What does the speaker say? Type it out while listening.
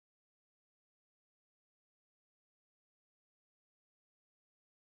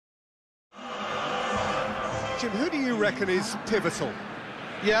Jim, who do you reckon is pivotal?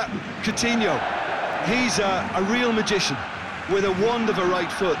 Yeah, Coutinho. He's a real magician with a wand of a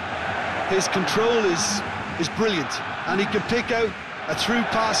right foot. His control is brilliant, and he can pick out a through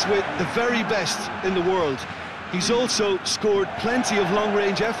pass with the very best in the world. He's also scored plenty of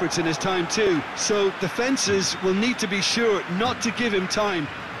long-range efforts in his time too, so defences will need to be sure not to give him time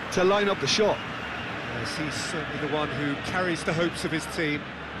to line up the shot. Yes, he's certainly the one who carries the hopes of his team.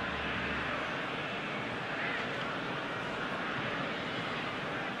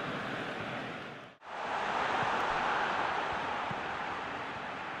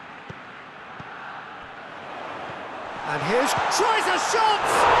 And here's... tries a shot!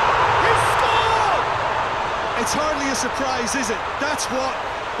 He scored! It's hardly a surprise, is it? That's what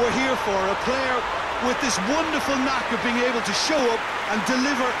we're here for, a player with this wonderful knack of being able to show up and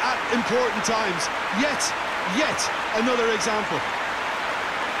deliver at important times. Yet another example.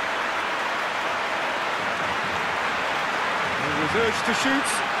 He was urged to shoot,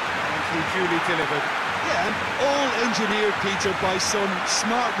 and he duly delivered. Yeah, and all engineered, Peter, by some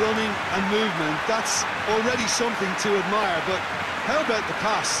smart running and movement. That's already something to admire, but how about the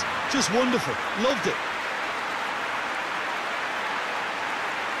pass? Just wonderful, loved it.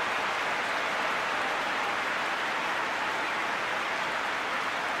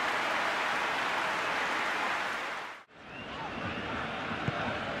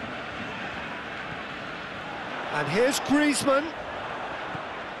 And here's Griezmann.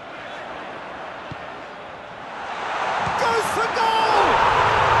 Goes for goal!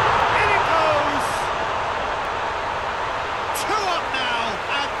 In it goes! 2 up now,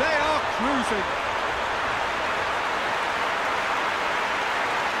 and they are cruising.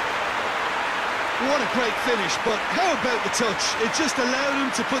 What a great finish, but how about the touch? It just allowed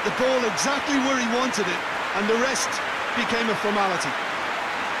him to put the ball exactly where he wanted it, and the rest became a formality.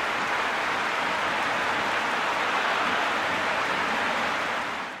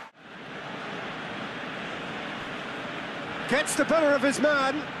 Gets the better of his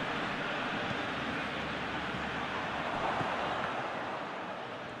man.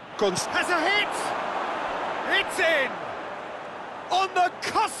 Has a hit! It's in! On the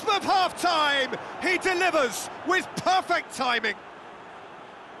cusp of half-time, he delivers with perfect timing.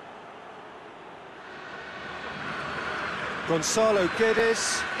 Gonzalo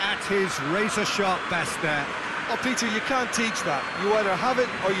Guedes at his razor-sharp best there. Oh, Peter, you can't teach that. You either have it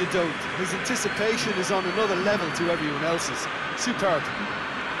or you don't. His anticipation is on another level to everyone else's. Superb.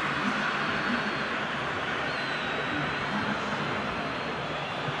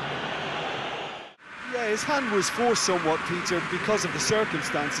 Yeah, his hand was forced somewhat, Peter, because of the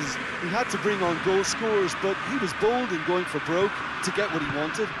circumstances. He had to bring on goal scorers, but he was bold in going for broke to get what he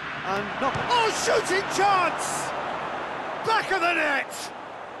wanted. And not... Oh, shooting chance! Back of the net!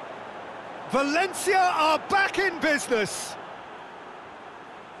 Valencia are back in business.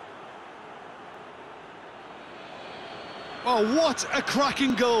 Oh, what a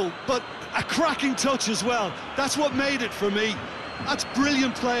cracking goal, but a cracking touch as well. That's what made it for me. That's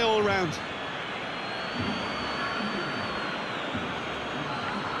brilliant play all round.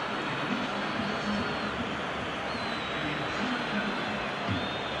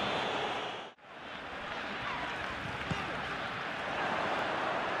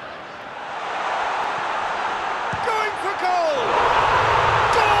 Goal!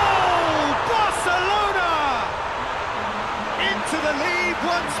 Goal! Barcelona! Into the lead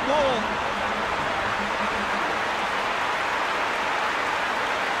once more.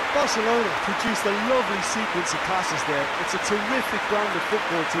 Barcelona produced a lovely sequence of passes there. It's a terrific brand of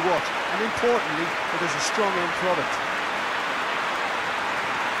football to watch, and importantly, it is a strong end product.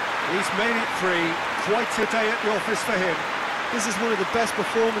 He's made it 3. Quite a day at the office for him. This is one of the best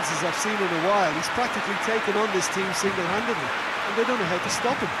performances I've seen in a while. He's practically taken on this team single-handedly, and they don't know how to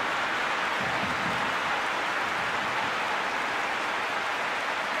stop him.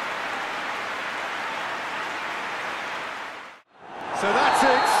 So that's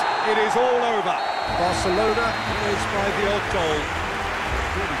it. It is all over. Barcelona is by the odd goal.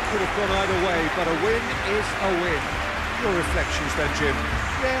 Really could have gone either way, but a win is a win. Your reflections then, Jim?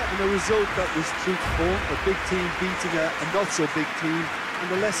 Yeah, and a result that was true to form, a big team beating a not-so-big team, and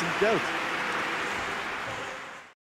the lesson dealt.